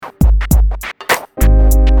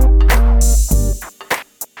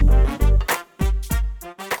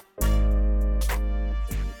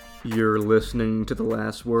listening to The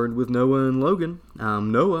Last Word with Noah and Logan.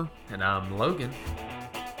 I'm Noah. And I'm Logan.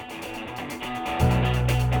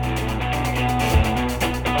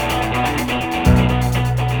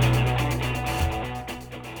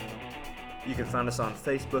 You can find us on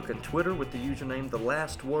Facebook and Twitter with the username The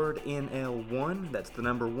Last Word NL1. That's the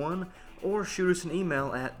number 1. Or shoot us an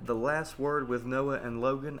email at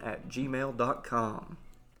thelastwordwithnoahandlogan@gmail.com.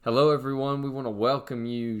 Hello, everyone. We want to welcome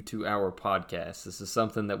you to our podcast. This is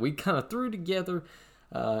something that we kind of threw together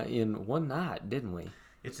in one night, didn't we?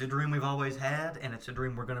 It's a dream we've always had, and it's a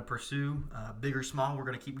dream we're going to pursue. Big or small, we're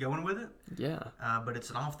going to keep going with it. Yeah. But it's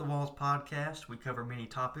an off-the-walls podcast. We cover many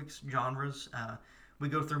topics, genres. We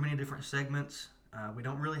go through many different segments. We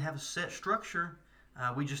don't really have a set structure.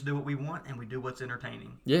 We just do what we want, and we do what's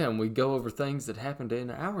entertaining. Yeah, and we go over things that happened in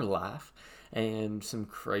our life and some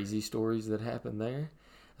crazy stories that happened there.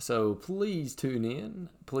 So please tune in.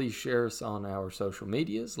 Please share us on our social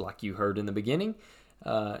medias like you heard in the beginning.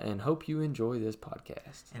 And hope you enjoy this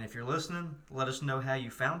podcast. And if you're listening, let us know how you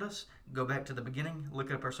found us. Go back to the beginning,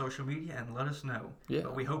 look up our social media, and let us know. Yeah.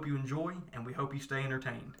 But we hope you enjoy, and we hope you stay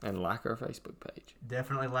entertained. And like our Facebook page.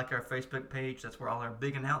 Definitely like our Facebook page. That's where all our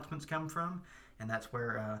big announcements come from, and that's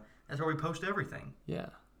where we post everything. Yeah.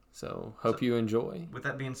 So hope you enjoy. With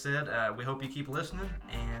that being said, we hope you keep listening,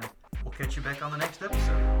 and we'll catch you back on the next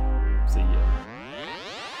episode. See ya.